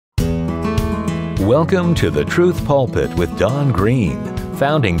Welcome to the Truth Pulpit with Don Green,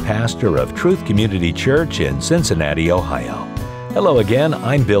 founding pastor of Truth Community Church in Cincinnati, Ohio. Hello again,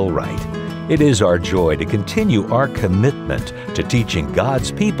 I'm Bill Wright. It is our joy to continue our commitment to teaching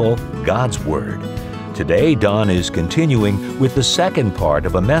God's people God's Word. Today, Don is continuing with the second part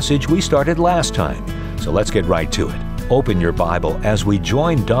of a message we started last time. So let's get right to it. Open your Bible as we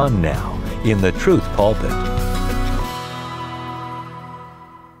join Don now in the Truth Pulpit.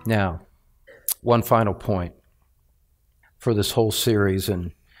 Now, one final point for this whole series,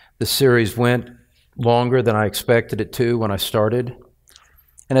 and the series went longer than I expected it to when I started.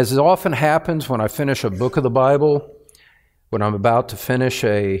 And as it often happens when I finish a book of the Bible, when I'm about to finish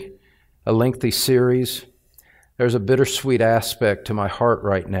a lengthy series, there's a bittersweet aspect to my heart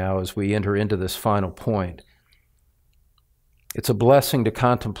right now as we enter into this final point. It's a blessing to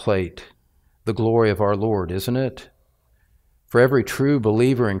contemplate the glory of our Lord, isn't it? For every true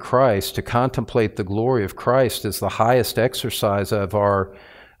believer in Christ, to contemplate the glory of Christ is the highest exercise of our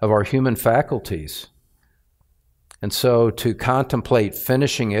human faculties. And so to contemplate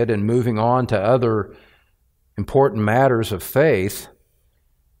finishing it and moving on to other important matters of faith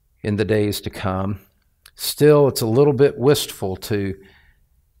in the days to come, still it's a little bit wistful to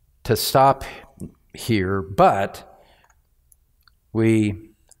stop here, but we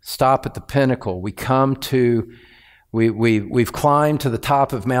stop at the pinnacle. We come to We've climbed to the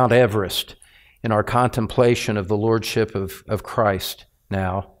top of Mount Everest in our contemplation of the Lordship of Christ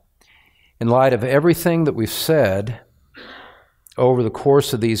now. In light of everything that we've said over the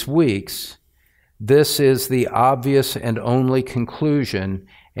course of these weeks, this is the obvious and only conclusion,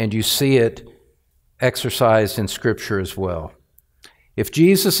 and you see it exercised in Scripture as well. If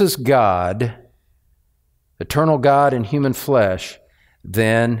Jesus is God, eternal God in human flesh,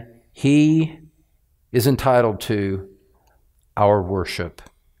 then He is entitled to our worship.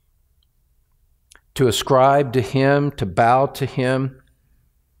 To ascribe to Him, to bow to Him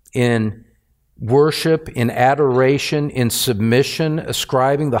in worship, in adoration, in submission,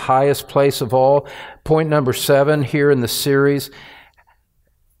 ascribing the highest place of all. Point number 7 here in the series,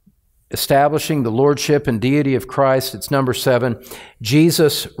 establishing the lordship and deity of Christ. It's number 7.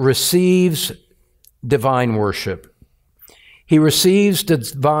 Jesus receives divine worship. He receives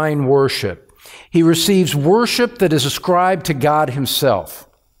divine worship. He receives worship that is ascribed to God Himself.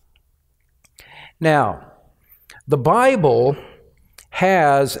 Now, the Bible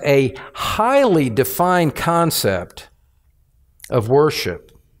has a highly defined concept of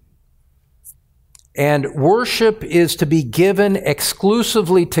worship. And worship is to be given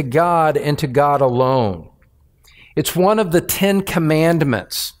exclusively to God and to God alone. It's one of the 10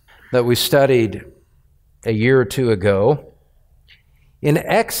 commandments that we studied a year or two ago. In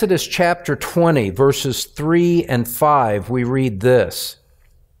Exodus chapter 20, verses 3 and 5, we read this.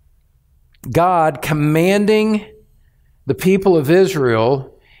 God commanding the people of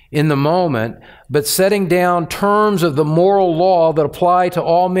Israel in the moment, but setting down terms of the moral law that apply to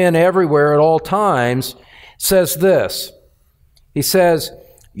all men everywhere at all times, says this. He says,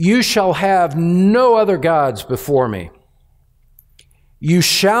 "You shall have no other gods before me. You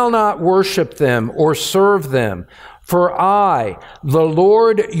shall not worship them or serve them. For I, the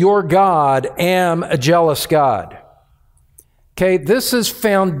Lord your God, am a jealous God." Okay, this is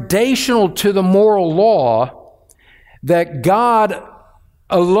foundational to the moral law that God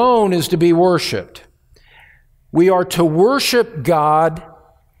alone is to be worshiped. We are to worship God.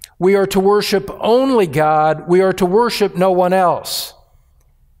 We are to worship only God. We are to worship no one else.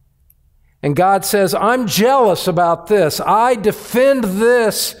 And God says, I'm jealous about this. I defend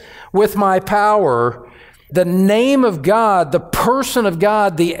this with my power. The name of God, the person of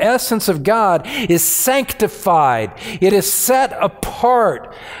God, the essence of God is sanctified. It is set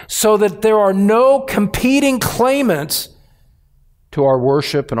apart so that there are no competing claimants to our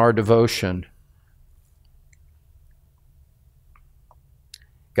worship and our devotion.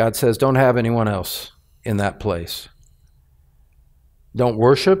 God says, don't have anyone else in that place. Don't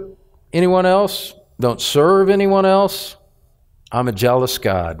worship anyone else. Don't serve anyone else. I'm a jealous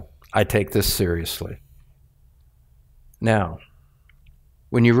God. I take this seriously. Now,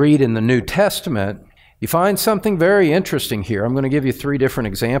 when you read in the New Testament, you find something very interesting here. I'm going to give you 3 different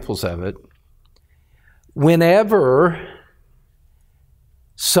examples of it. Whenever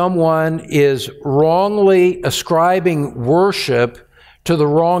someone is wrongly ascribing worship to the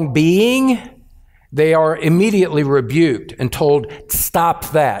wrong being, they are immediately rebuked and told,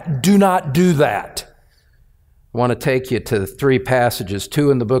 stop that. Do not do that. I want to take you to 3 passages, 2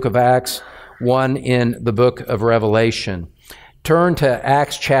 in the book of Acts, 1 in the book of Revelation. Turn to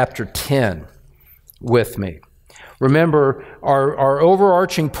Acts chapter 10 with me. Remember, our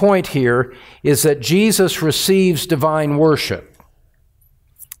overarching point here is that Jesus receives divine worship.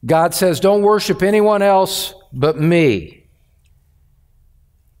 God says, don't worship anyone else but me.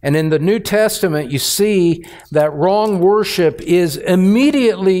 And in the New Testament, you see that wrong worship is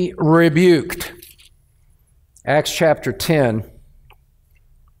immediately rebuked. Acts chapter 10,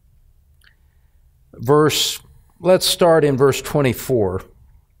 let's start in verse 24.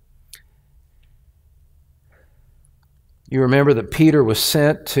 You remember that Peter was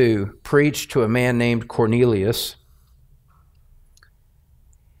sent to preach to a man named Cornelius.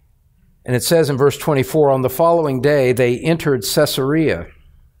 And it says in verse 24, on the following day they entered Caesarea.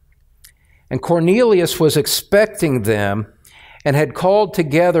 And Cornelius was expecting them and had called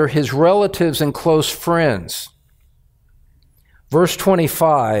together his relatives and close friends. Verse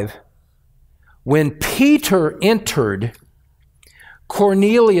 25, when Peter entered,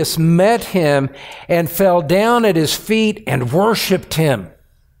 Cornelius met him and fell down at his feet and worshiped him.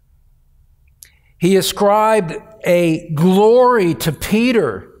 He ascribed a glory to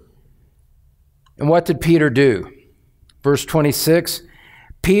Peter. And what did Peter do? Verse 26,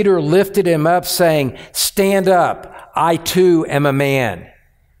 Peter lifted him up, saying, stand up, I too am a man.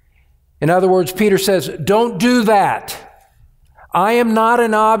 In other words, Peter says, don't do that. I am not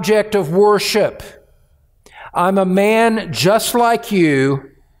an object of worship. I'm a man just like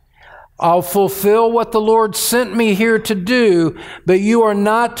you. I'll fulfill what the Lord sent me here to do, but you are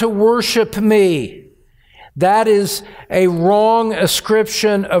not to worship me. That is a wrong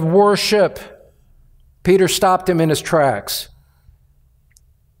ascription of worship. Peter stopped him in his tracks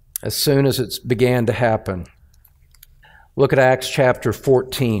as soon as it began to happen. Look at Acts chapter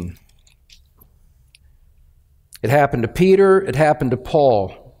 14. It happened to Peter, it happened to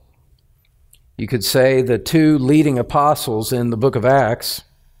Paul. You could say the two leading apostles in the book of Acts.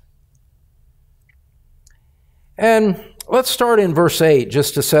 And let's start in verse 8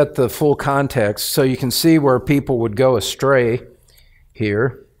 just to set the full context so you can see where people would go astray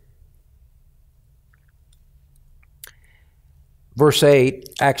here. Verse 8,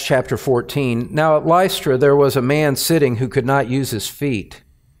 Acts chapter 14. Now at Lystra there was a man sitting who could not use his feet.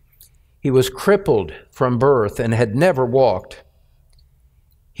 He was crippled from birth and had never walked.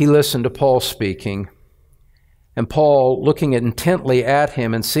 He listened to Paul speaking, and Paul, looking intently at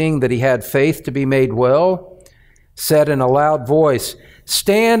him and seeing that he had faith to be made well, said in a loud voice,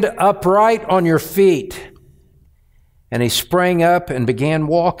 stand upright on your feet. And he sprang up and began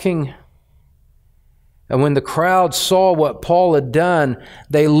walking. And when the crowd saw what Paul had done,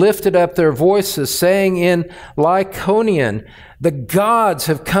 they lifted up their voices, saying in Lycaonian, the gods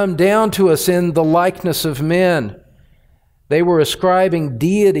have come down to us in the likeness of men. They were ascribing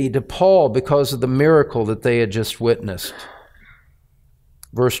deity to Paul because of the miracle that they had just witnessed.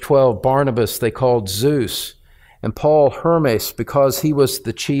 Verse 12, Barnabas they called Zeus, and Paul Hermes because he was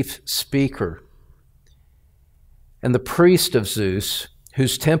the chief speaker. And the priest of Zeus,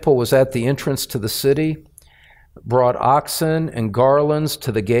 whose temple was at the entrance to the city, brought oxen and garlands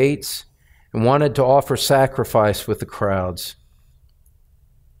to the gates and wanted to offer sacrifice with the crowds.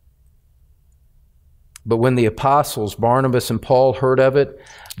 But when the apostles, Barnabas and Paul, heard of it,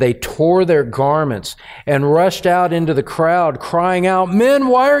 they tore their garments and rushed out into the crowd, crying out, men,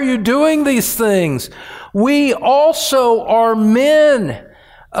 why are you doing these things? We also are men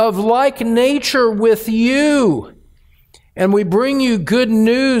of like nature with you. And we bring you good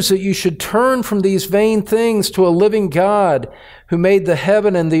news that you should turn from these vain things to a living God who made the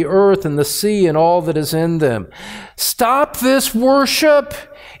heaven and the earth and the sea and all that is in them. Stop this worship.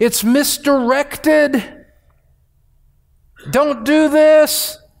 It's misdirected. Don't do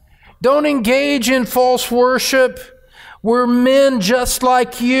this. Don't engage in false worship. We're men just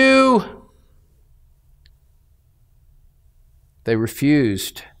like you. They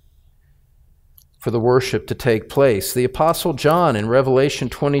refused for the worship to take place. The Apostle John in Revelation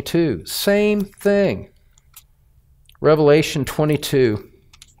 22, same thing. Revelation 22.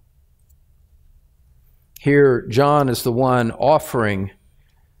 Here, John is the one offering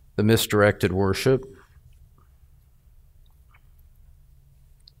the misdirected worship.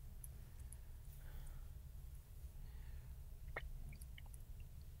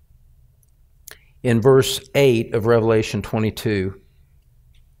 In verse 8 of Revelation 22,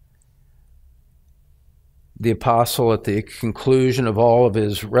 the apostle, at the conclusion of all of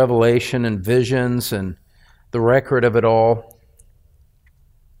his revelation and visions and the record of it all,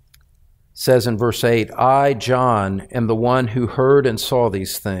 says in verse 8, I, John, am the one who heard and saw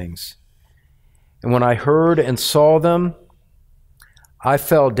these things. And when I heard and saw them, I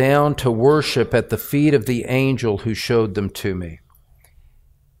fell down to worship at the feet of the angel who showed them to me.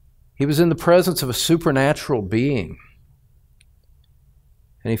 He was in the presence of a supernatural being.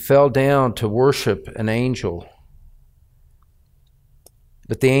 And he fell down to worship an angel.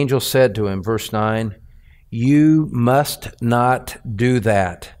 But the angel said to him, verse 9, "You must not do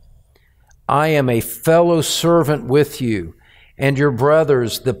that. I am a fellow servant with you and your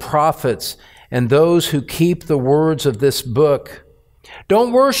brothers, the prophets, and those who keep the words of this book.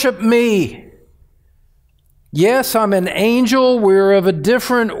 Don't worship me. Yes, I'm an angel. We're of a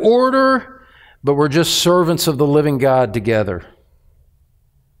different order, but we're just servants of the living God together.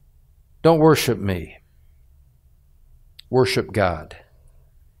 Don't worship me. Worship God."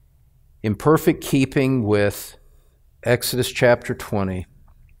 In perfect keeping with Exodus chapter 20,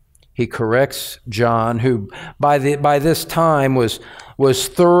 he corrects John, who by this time was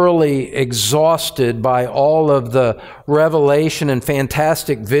thoroughly exhausted by all of the revelation and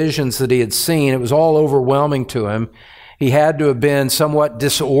fantastic visions that he had seen. It was all overwhelming to him. He had to have been somewhat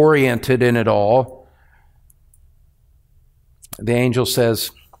disoriented in it all. The angel says,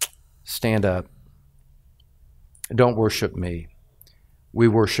 "Stand up. Don't worship me. We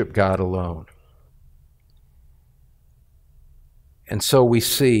worship God alone." And so we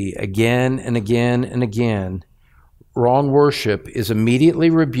see again and again and again, wrong worship is immediately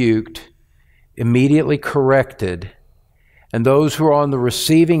rebuked, immediately corrected, and those who are on the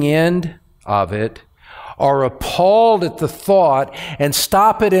receiving end of it are appalled at the thought and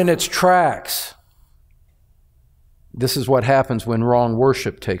stop it in its tracks. This is what happens when wrong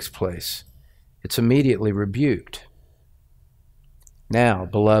worship takes place. It's immediately rebuked. Now,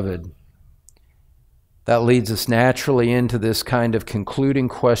 beloved, that leads us naturally into this kind of concluding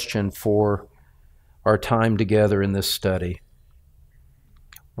question for our time together in this study.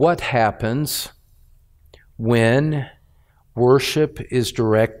 What happens when worship is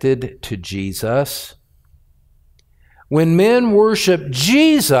directed to Jesus? When men worship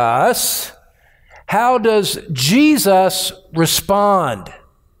Jesus, how does Jesus respond?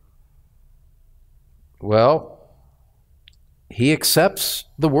 Well, he accepts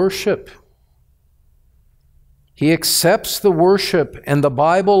the worship. He accepts the worship, and the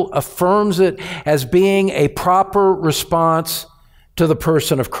Bible affirms it as being a proper response to the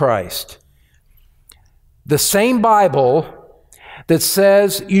person of Christ. The same Bible that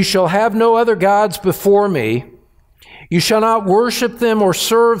says, "You shall have no other gods before me, you shall not worship them or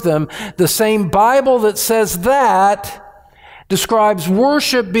serve them," the same Bible that says that describes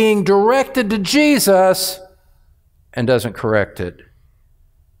worship being directed to Jesus and doesn't correct it.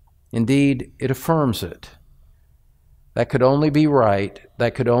 Indeed, it affirms it. That could only be right,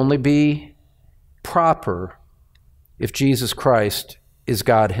 that could only be proper if Jesus Christ is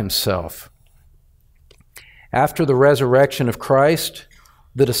God himself. After the resurrection of Christ,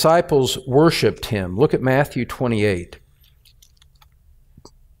 the disciples worshiped him. Look at Matthew 28.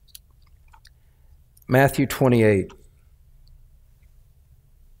 Matthew 28.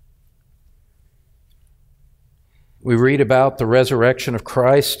 We read about the resurrection of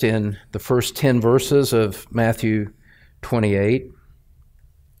Christ in the first 10 verses of Matthew 28.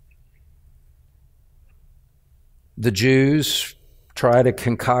 The Jews try to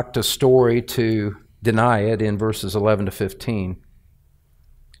concoct a story to deny it in verses 11 to 15.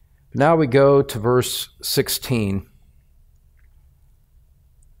 Now we go to verse 16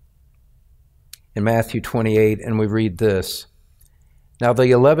 in Matthew 28, and we read this. "Now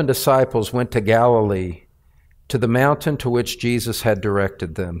the 11 disciples went to Galilee, to the mountain to which Jesus had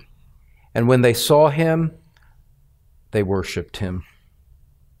directed them. And when they saw him, they worshiped him.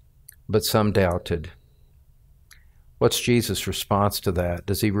 But some doubted." What's Jesus' response to that?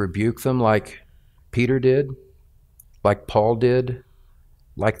 Does he rebuke them like Peter did? Like Paul did?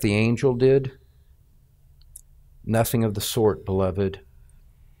 Like the angel did? Nothing of the sort, beloved.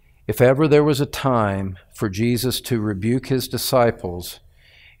 If ever there was a time for Jesus to rebuke his disciples,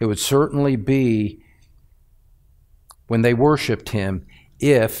 it would certainly be when they worshiped him,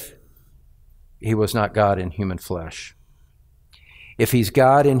 if he was not God in human flesh. If he's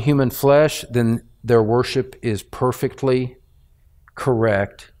God in human flesh, then their worship is perfectly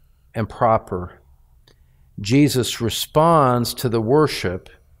correct and proper. Jesus responds to the worship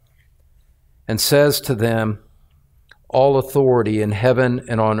and says to them, "All authority in heaven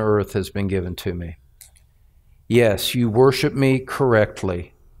and on earth has been given to me." Yes, you worship me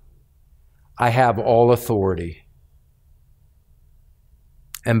correctly. I have all authority.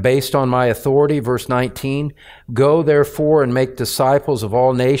 And based on my authority, verse 19, "Go therefore and make disciples of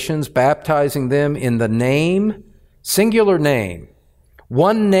all nations, baptizing them in the name," singular name,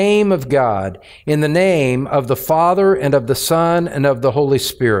 one name of God, "in the name of the Father and of the Son and of the Holy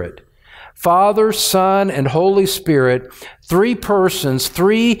Spirit, Father, Son, and Holy Spirit, three persons,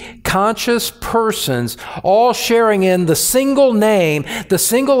 three conscious persons, all sharing in the single name, the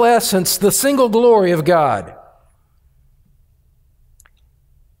single essence, the single glory of God.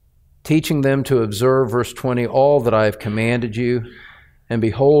 Teaching them to observe, verse 20, all that I have commanded you, and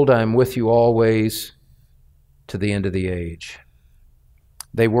behold, I am with you always to the end of the age.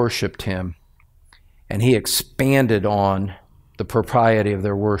 They worshiped him, and he expanded on the propriety of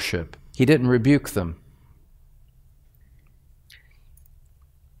their worship. He didn't rebuke them.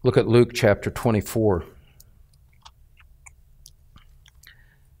 Look at Luke chapter 24.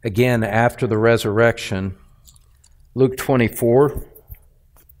 Again, after the resurrection, Luke 24.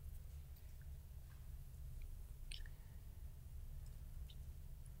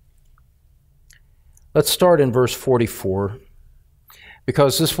 Let's start in verse 44,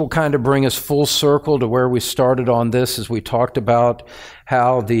 because this will kind of bring us full circle to where we started on this as we talked about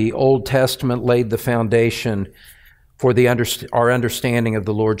how the Old Testament laid the foundation for our understanding of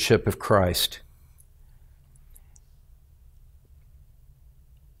the Lordship of Christ.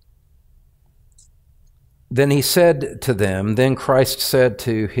 Then he said to them, then Christ said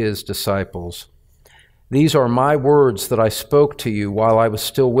to his disciples, "These are my words that I spoke to you while I was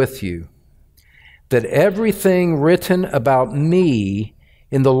still with you, that everything written about me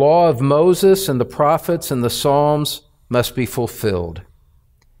in the law of Moses and the prophets and the Psalms must be fulfilled."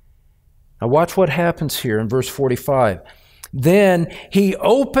 Now watch what happens here in verse 45. Then he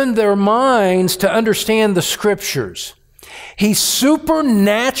opened their minds to understand the Scriptures. He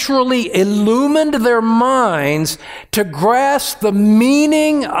supernaturally illumined their minds to grasp the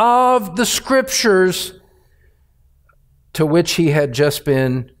meaning of the Scriptures to which he had just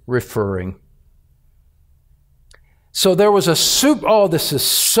been referring. So there was this is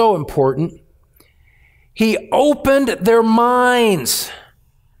so important. He opened their minds.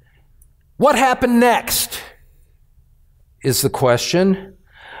 What happened next is the question.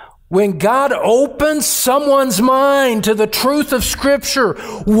 When God opens someone's mind to the truth of Scripture,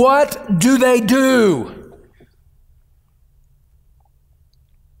 what do they do?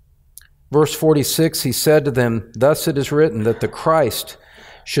 Verse 46, he said to them, "Thus it is written that the Christ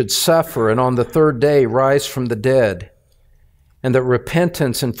should suffer and on the third day rise from the dead, and that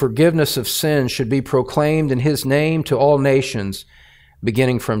repentance and forgiveness of sins should be proclaimed in his name to all nations,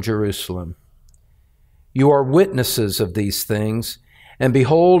 beginning from Jerusalem. You are witnesses of these things, and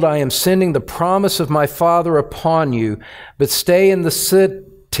behold, I am sending the promise of my Father upon you, but stay in the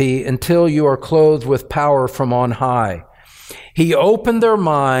city until you are clothed with power from on high." He opened their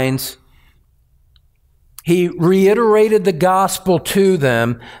minds. He reiterated the gospel to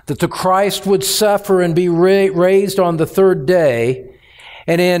them that the Christ would suffer and be raised on the third day.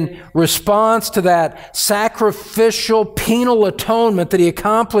 And in response to that sacrificial penal atonement that he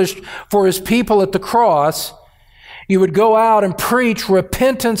accomplished for his people at the cross, you would go out and preach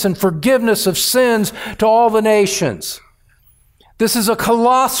repentance and forgiveness of sins to all the nations. This is a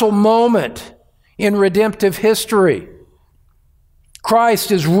colossal moment in redemptive history.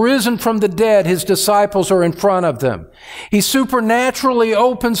 Christ is risen from the dead. His disciples are in front of them. He supernaturally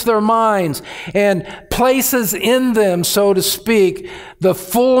opens their minds and places in them, so to speak, the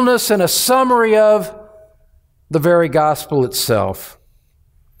fullness and a summary of the very gospel itself.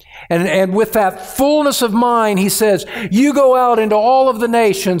 And with that fullness of mind, he says, you go out into all of the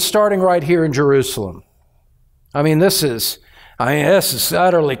nations, starting right here in Jerusalem. This is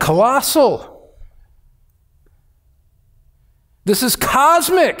utterly colossal. This is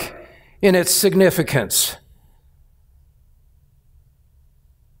cosmic in its significance.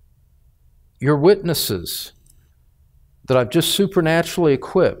 Your witnesses that I've just supernaturally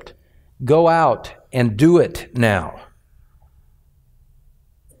equipped, go out and do it now.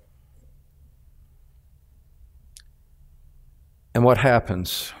 And what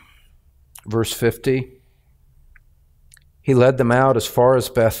happens? Verse 50, he led them out as far as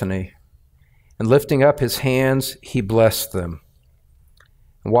Bethany, and lifting up his hands, he blessed them.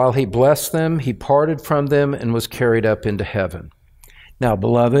 And while he blessed them, he parted from them and was carried up into heaven. Now,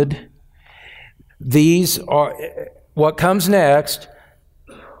 beloved, what comes next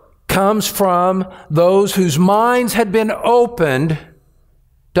comes from those whose minds had been opened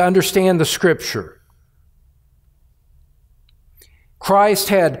to understand the Scripture. Christ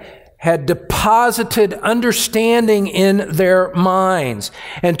had deposited understanding in their minds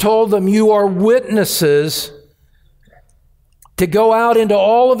and told them, you are witnesses to go out into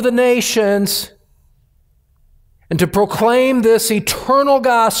all of the nations and to proclaim this eternal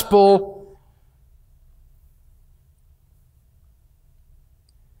gospel.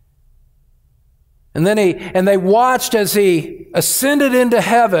 And they watched as he ascended into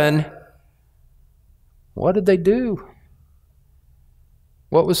heaven, What did they do?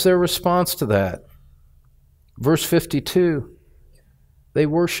 What was their response to that? Verse 52, they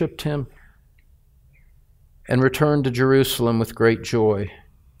worshiped him and returned to Jerusalem with great joy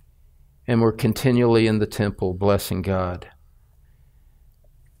and were continually in the temple blessing God.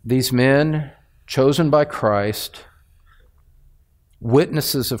 These men, chosen by Christ,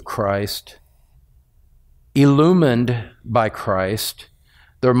 witnesses of Christ, illumined by Christ,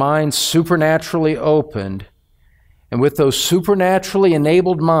 their minds supernaturally opened, and with those supernaturally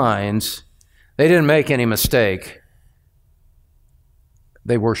enabled minds, they didn't make any mistake.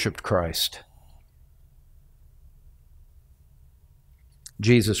 They worshiped Christ.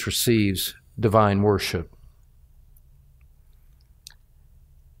 Jesus receives divine worship.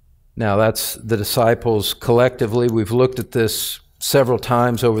 Now, that's the disciples collectively. We've looked at this several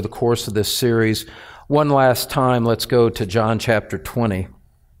times over the course of this series. One last time, let's go to John chapter 20.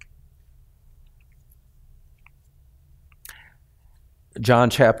 John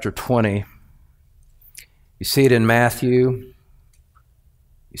chapter 20. You see it in Matthew.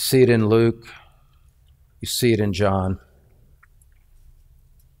 You see it in Luke. You see it in John.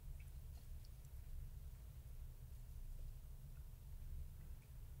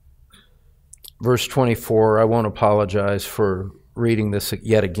 Verse 24, I won't apologize for reading this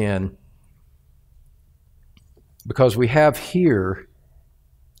yet again, because we have here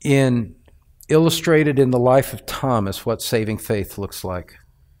illustrated in the life of Thomas what saving faith looks like.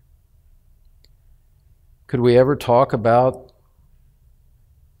 Could we ever talk about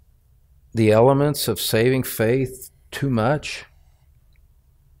the elements of saving faith too much?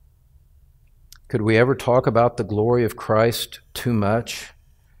 Could we ever talk about the glory of Christ too much?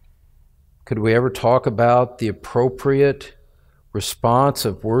 Could we ever talk about the appropriate response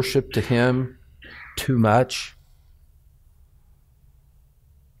of worship to him too much?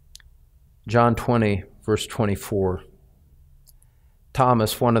 John 20, verse 24.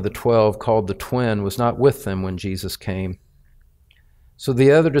 Thomas, one of the 12, called the twin, was not with them when Jesus came. So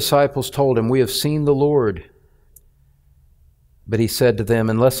the other disciples told him, "We have seen the Lord." But he said to them,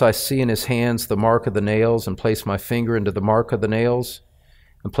 "Unless I see in his hands the mark of the nails, and place my finger into the mark of the nails,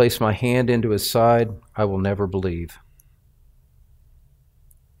 and place my hand into his side, I will never believe."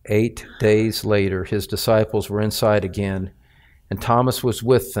 8 days later, his disciples were inside again, and Thomas was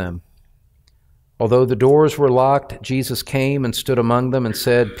with them. Although the doors were locked, Jesus came and stood among them and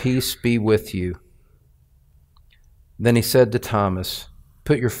said, "Peace be with you." Then he said to Thomas,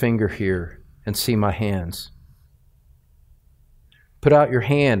 "Put your finger here and see my hands. Put out your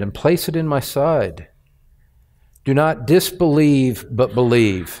hand and place it in my side. Do not disbelieve, but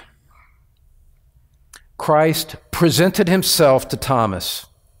believe." Christ presented himself to Thomas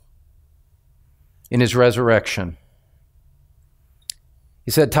in his resurrection. He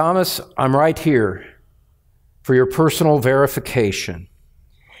said, "Thomas, I'm right here for your personal verification."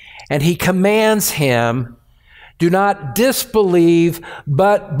 And he commands him, do not disbelieve,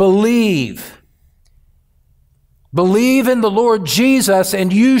 but believe. Believe in the Lord Jesus,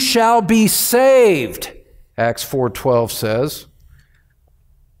 and you shall be saved, Acts 4:12 says.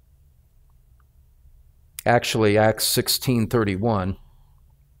 Actually, Acts 16:31.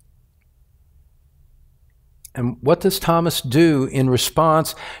 And what does Thomas do in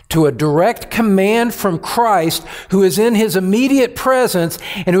response to a direct command from Christ, who is in his immediate presence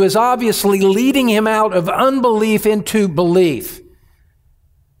and who is obviously leading him out of unbelief into belief?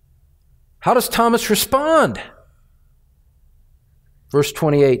 How does Thomas respond? Verse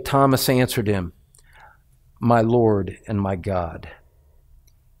 28, Thomas answered him, "My Lord and my God."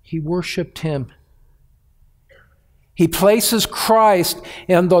 He worshiped him. He places Christ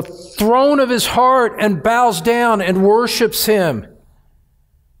in the throne of his heart and bows down and worships him.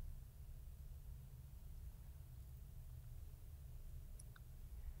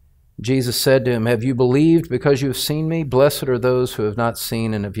 Jesus said to him, "Have you believed because you have seen me? Blessed are those who have not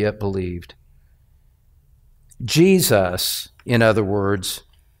seen and have yet believed." Jesus, in other words,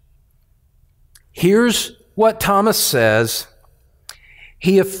 here's what Thomas says.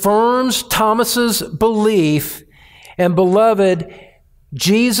 He affirms Thomas's belief. And beloved,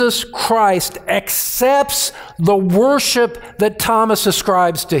 Jesus Christ accepts the worship that Thomas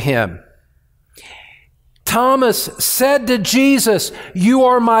ascribes to him. Thomas said to Jesus, "You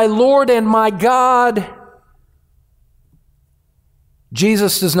are my Lord and my God."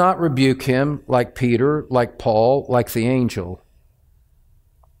 Jesus does not rebuke him like Peter, like Paul, like the angel.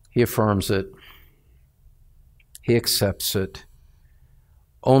 He affirms it. He accepts it.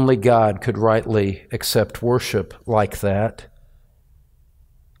 Only God could rightly accept worship like that.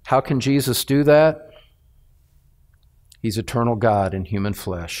 How can Jesus do that? He's eternal God in human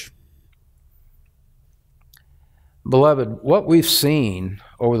flesh. Beloved, what we've seen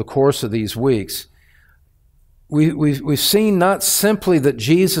over the course of these weeks, we've seen not simply that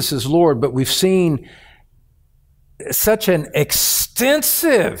Jesus is Lord, but we've seen such an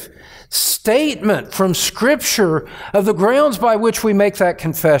extensive statement from Scripture of the grounds by which we make that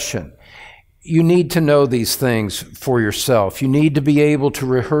confession. You need to know these things for yourself. You need to be able to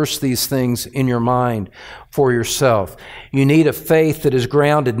rehearse these things in your mind for yourself. You need a faith that is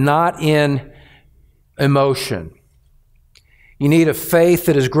grounded not in emotion. You need a faith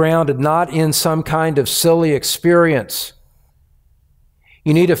that is grounded not in some kind of silly experience.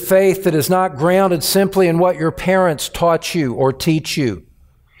 You need a faith that is not grounded simply in what your parents taught you or teach you.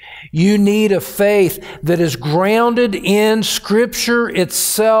 You need a faith that is grounded in Scripture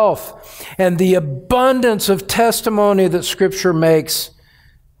itself and the abundance of testimony that Scripture makes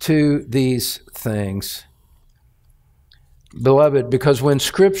to these things. Beloved, because when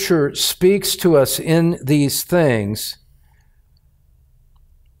Scripture speaks to us in these things,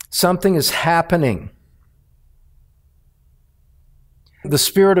 something is happening. The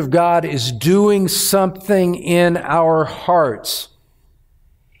Spirit of God is doing something in our hearts.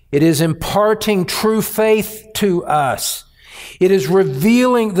 It is imparting true faith to us. It is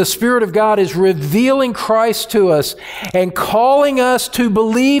revealing, the Spirit of God is revealing Christ to us and calling us to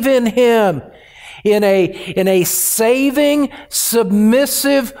believe in Him in a saving,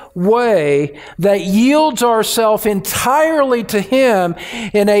 submissive way that yields ourselves entirely to Him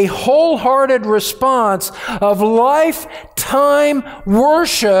in a wholehearted response of lifetime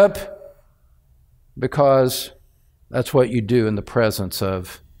worship, because that's what you do in the presence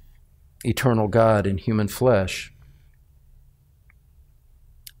of eternal God in human flesh.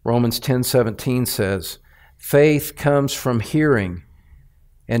 Romans 10:17 says, faith comes from hearing,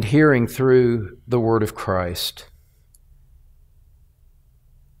 and hearing through the word of Christ.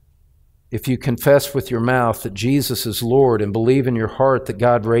 If you confess with your mouth that Jesus is Lord and believe in your heart that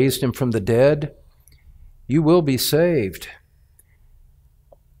God raised Him from the dead, you will be saved.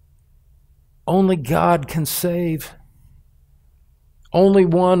 Only God can save. Only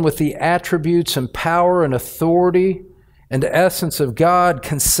one with the attributes and power and authority and essence of God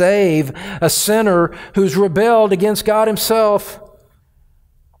can save a sinner who's rebelled against God Himself.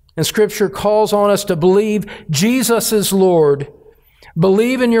 And Scripture calls on us to believe Jesus is Lord.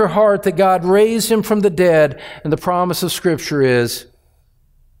 Believe in your heart that God raised Him from the dead. And the promise of Scripture is,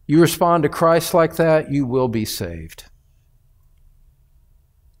 you respond to Christ like that, you will be saved.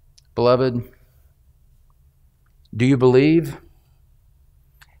 Beloved, do you believe?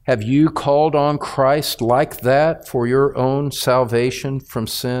 Have you called on Christ like that for your own salvation from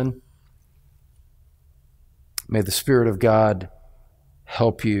sin? May the Spirit of God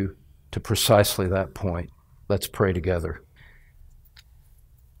help you to precisely that point. Let's pray together.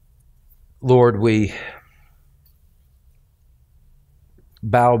 Lord, we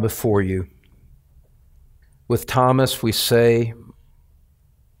bow before you. With Thomas we say,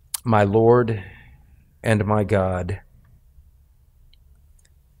 my Lord and my God.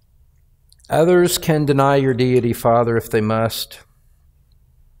 Others can deny your deity, Father, if they must.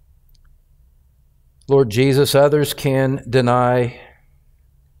 Lord Jesus, others can deny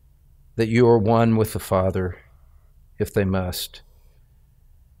that you are one with the Father, if they must.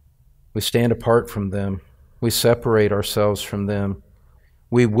 We stand apart from them. We separate ourselves from them.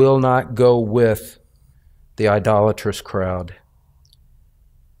 We will not go with the idolatrous crowd.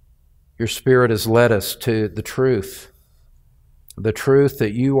 Your Spirit has led us to the truth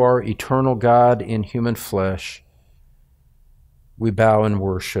that you are eternal God in human flesh. We bow in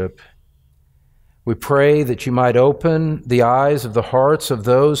worship. We pray that you might open the eyes of the hearts of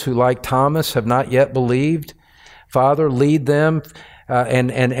those who, like Thomas, have not yet believed. Father, lead them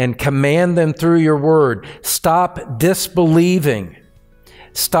and command them through your word. Stop disbelieving.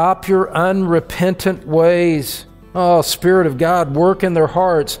 Stop your unrepentant ways. Oh, Spirit of God, work in their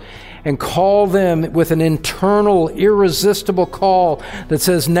hearts and call them with an internal, irresistible call that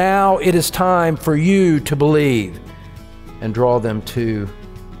says, now it is time for you to believe, and draw them to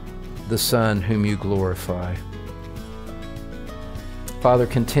the Son whom you glorify. Father,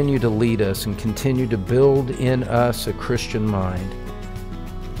 continue to lead us and continue to build in us a Christian mind.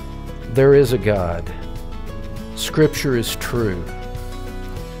 There is a God. Scripture is true.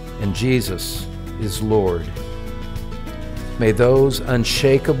 And Jesus is Lord. May those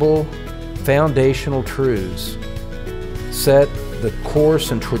unshakable, foundational truths set the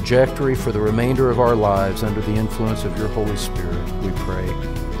course and trajectory for the remainder of our lives under the influence of your Holy Spirit, we pray.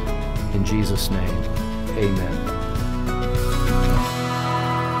 In Jesus' name, amen.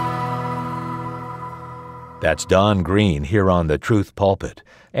 That's Don Green here on the Truth Pulpit.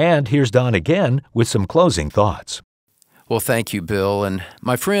 And here's Don again with some closing thoughts. Well, thank you, Bill. And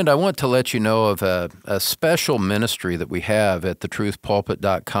my friend, I want to let you know of a special ministry that we have at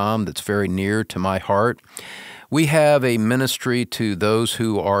thetruthpulpit.com that's very near to my heart. We have a ministry to those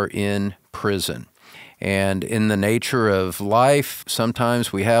who are in prison. And in the nature of life,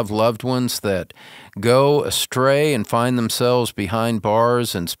 sometimes we have loved ones that go astray and find themselves behind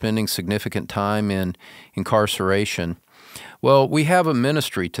bars and spending significant time in incarceration. Well, we have a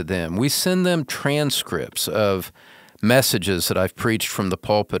ministry to them. We send them transcripts of messages that I've preached from the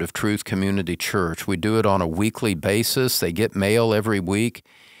pulpit of Truth Community Church. We do it on a weekly basis. They get mail every week.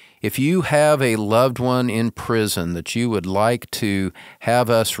 If you have a loved one in prison that you would like to have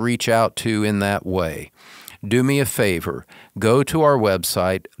us reach out to in that way, do me a favor. Go to our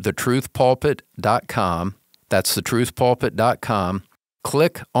website, thetruthpulpit.com. That's thetruthpulpit.com.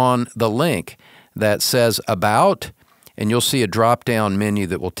 Click on the link that says About, and you'll see a drop-down menu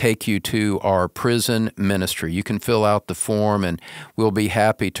that will take you to our prison ministry. You can fill out the form, and we'll be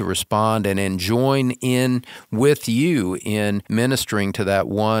happy to respond and join in with you in ministering to that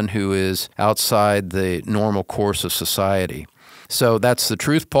one who is outside the normal course of society. So that's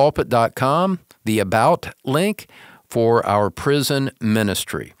thetruthpulpit.com, the About link for our prison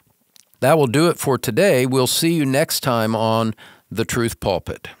ministry. That will do it for today. We'll see you next time on The Truth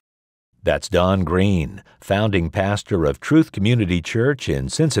Pulpit. That's Don Green, founding pastor of Truth Community Church in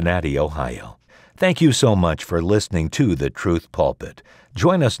Cincinnati, Ohio. Thank you so much for listening to The Truth Pulpit.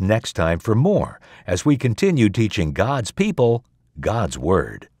 Join us next time for more as we continue teaching God's people God's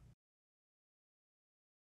Word.